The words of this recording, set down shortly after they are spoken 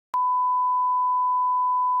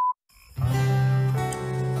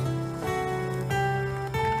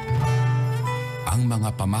ang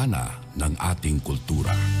mga pamana ng ating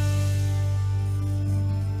kultura.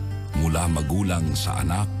 Mula magulang sa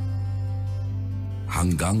anak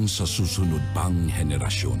hanggang sa susunod pang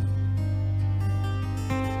henerasyon.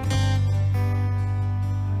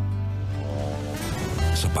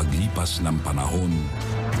 Sa paglipas ng panahon,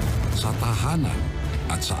 sa tahanan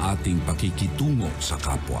at sa ating pakikitungo sa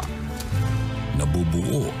kapwa,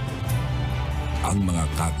 nabubuo ang mga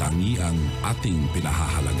katangiang ating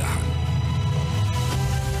pinahahalagahan.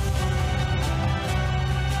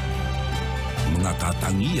 Mga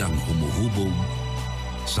katangiang humuhubog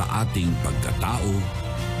sa ating pagkatao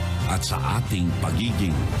at sa ating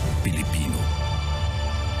pagiging Pilipino.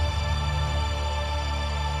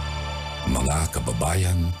 Mga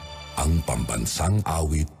kababayan, ang pambansang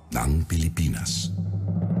awit ng Pilipinas.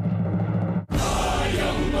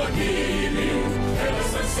 Kayang magiliw, pero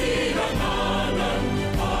sa silanganan,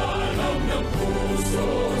 alam ng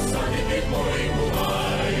puso, sa dibdib mo'y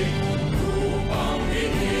buhay. Lupang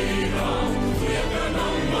hinirang, tuya ka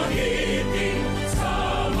ng magiting, sa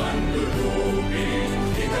manlulupin,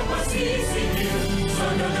 di ka pasisingil, sa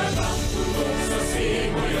nagagang tulog sa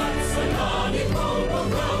simoy at sa langit mong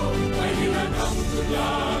pagkaw, ay nilagang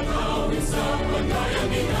tulad, awit sa pagkayang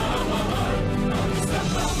minamahal. Ang isang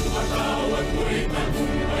ng patawad mo'y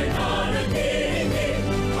tagumpay na nag-iingin,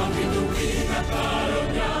 ang bituin at araw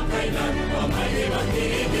niya kailan pa may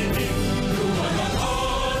mag-iinig. Luman ang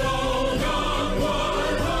araw ng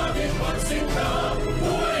warhabing pagsinta,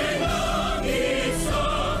 buhay langit sa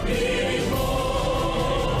piling mo.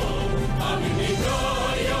 Aming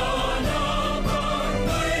ligaya na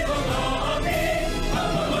pagkay mga amin,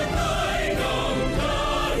 ang mamatay ng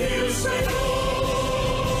dahil sa'yo.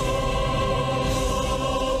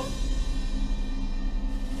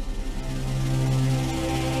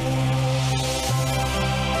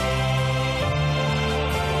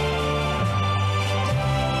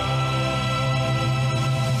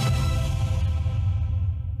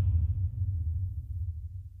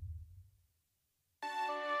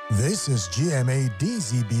 This is GMA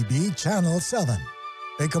DZBB Channel 7,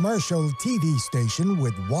 a commercial TV station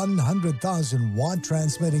with 100,000 watt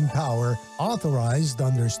transmitting power authorized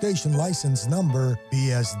under station license number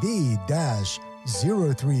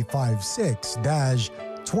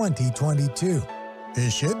BSD-0356-2022.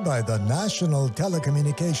 Issued by the National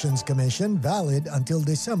Telecommunications Commission, valid until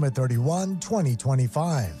December 31,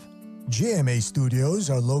 2025. GMA studios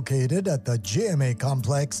are located at the GMA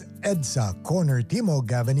Complex, EDSA, Corner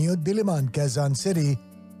Timog Avenue, Diliman, Quezon City,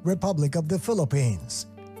 Republic of the Philippines.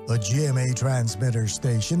 The GMA transmitter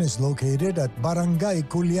station is located at Barangay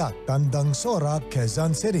Culyac, Tandang Sora,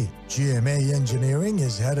 Quezon City. GMA engineering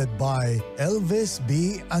is headed by Elvis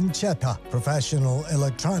B. Ancheta, Professional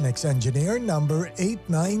Electronics Engineer number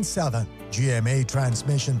 897. GMA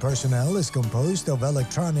transmission personnel is composed of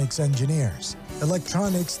electronics engineers,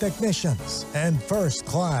 electronics technicians, and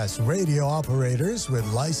first-class radio operators with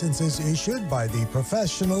licenses issued by the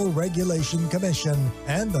Professional Regulation Commission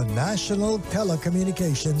and the National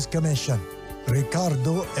Telecommunications Commission.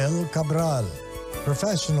 Ricardo L. Cabral,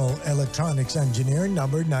 Professional Electronics Engineer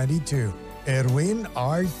number 92. Erwin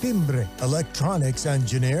R. Timbre, Electronics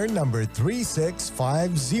Engineer number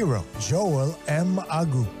 3650. Joel M.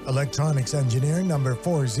 Agu, Electronics Engineer number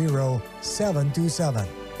 40727.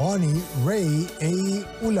 Bonnie Ray A.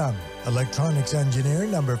 Ulang, Electronics Engineer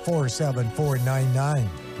number 47499.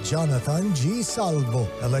 Jonathan G. Salvo,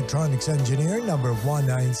 Electronics Engineer number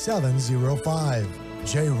 19705.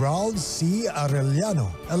 J. C. Arellano,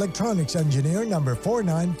 Electronics Engineer number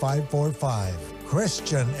 49545.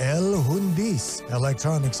 Christian L. Hundis,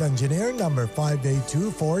 Electronics Engineer number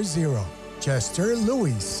 58240. Chester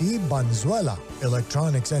Louis C. Banzuela,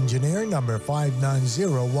 Electronics Engineer number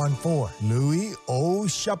 59014. Louis O.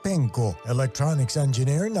 Shapenko, Electronics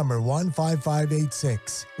Engineer number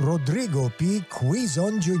 15586. Rodrigo P.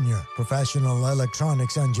 Quizon Jr., Professional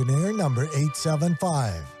Electronics Engineer number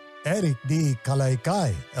 875. Eric D.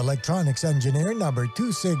 Kalaykay, Electronics Engineer number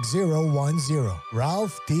 26010.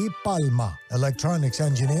 Ralph T. Palma, Electronics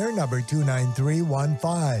Engineer number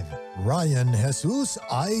 29315. Ryan Jesus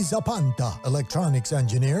I. Zapanta, Electronics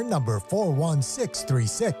Engineer number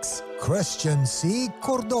 41636. Christian C.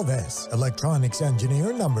 Cordoves, Electronics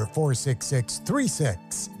Engineer number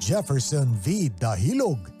 46636. Jefferson V.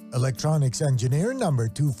 Dahilog, Electronics Engineer number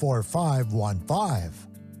 24515.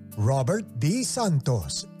 Robert D.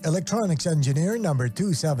 Santos, Electronics Engineer number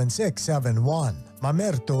 27671.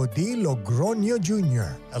 Mamerto D. Logroño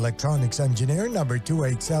Jr., Electronics Engineer number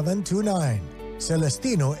 28729.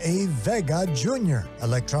 Celestino A. Vega Jr.,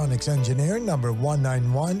 Electronics Engineer number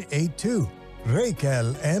 19182.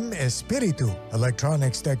 Raquel M. Espiritu,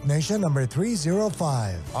 Electronics Technician number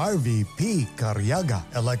 305. RVP Carriaga,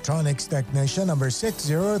 Electronics Technician number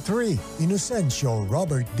 603. Inocencio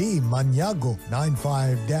Robert D. Maniago,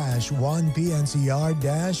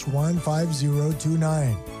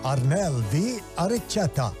 95-1PNCR-15029. Arnel V.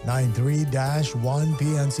 Aricheta,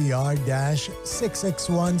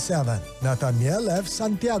 93-1PNCR-6617. Nathaniel F.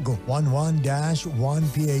 Santiago,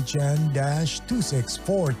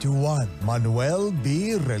 11-1PHN-26421. Manuel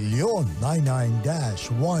B. Relion,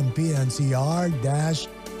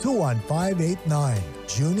 99-1PNCR-21589.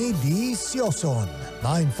 Junie D. Sioson,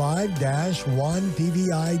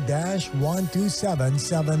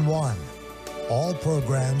 95-1PVI-12771. All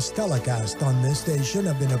programs telecast on this station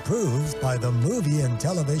have been approved by the Movie and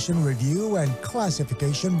Television Review and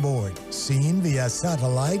Classification Board. Seen via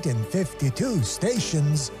satellite in 52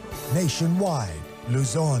 stations nationwide.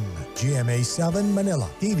 Luzon, GMA 7 Manila,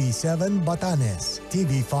 TV 7 Batanes,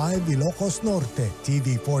 TV 5 Ilocos Norte,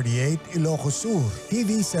 TV 48 Ilocos Sur,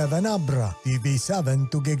 TV 7 Abra, TV 7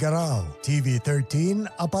 Tuguegarao, TV 13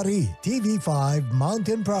 Apari, TV 5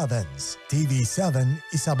 Mountain Province, TV 7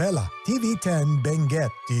 Isabela, TV 10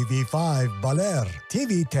 Benguet, TV 5 Baler,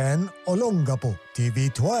 TV 10 Olongapo, TV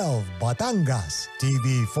 12 Batangas,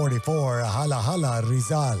 TV 44 Halahala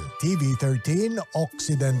Rizal, TV 13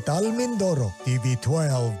 Occidental Mindoro, TV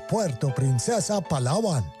 12 Puerto Princesa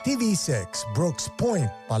Palawan, TV 6 Brooks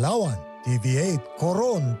Point Palawan, TV 8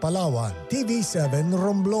 Coron Palawan, TV 7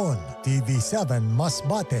 Romblon, TV 7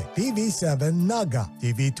 Masbate, TV 7 Naga,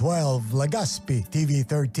 TV 12 Legazpi, TV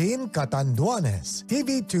 13 Catanduanes,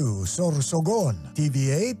 TV 2 Sorsogon,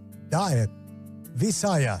 TV 8 Daet,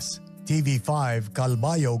 Visayas, TV 5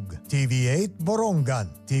 Calbayog, TV 8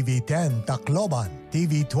 Borongan, TV 10 Tacloban,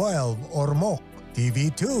 TV 12 Ormoc,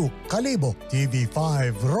 TV 2 Calibo, TV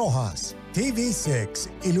 5 Rojas, TV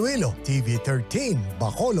 6 Iloilo, TV 13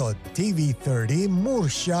 Bacolod, TV 30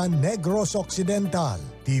 Murcia Negros Occidental,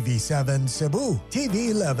 TV 7 Cebu,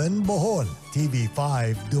 TV 11 Bohol, TV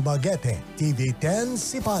 5 Dumaguete, TV 10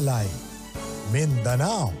 Sipalay,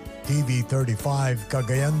 Mindanao, TV 35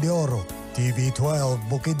 Cagayan de Oro, TV 12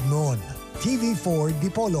 Bukidnon, TV 4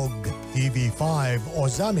 Dipolog, TV 5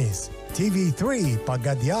 Ozamis, TV 3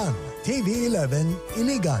 Pagadian, TV 11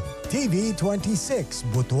 Iligan, TV 26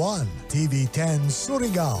 Butuan, TV 10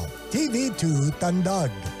 Surigao, TV 2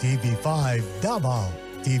 Tandag, TV 5 Davao,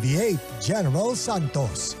 TV 8 General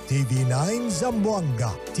Santos, TV 9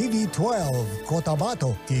 Zamboanga, TV 12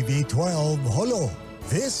 Cotabato, TV 12 Holo.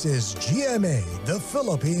 This is GMA, the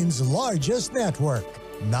Philippines' largest network.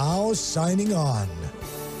 Now signing on.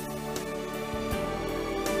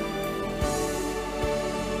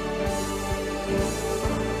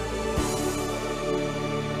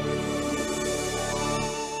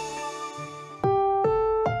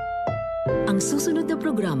 Ang susunod na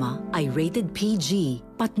programa ay rated PG.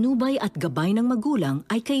 Patnubay at gabay ng magulang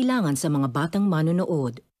ay kailangan sa mga batang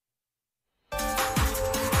manonood.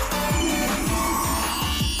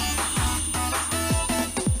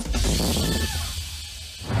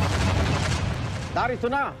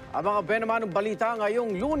 Narito na ang mga benamanong balita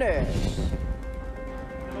ngayong Lunes.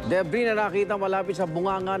 Debris na nakita malapit sa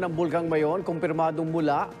bunganga ng Bulkang Mayon, kumpirmadong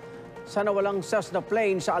mula sa nawalang Cessna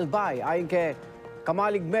plane sa Albay. Ayon kay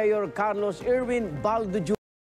Kamalig Mayor Carlos Irwin Baldo Jr.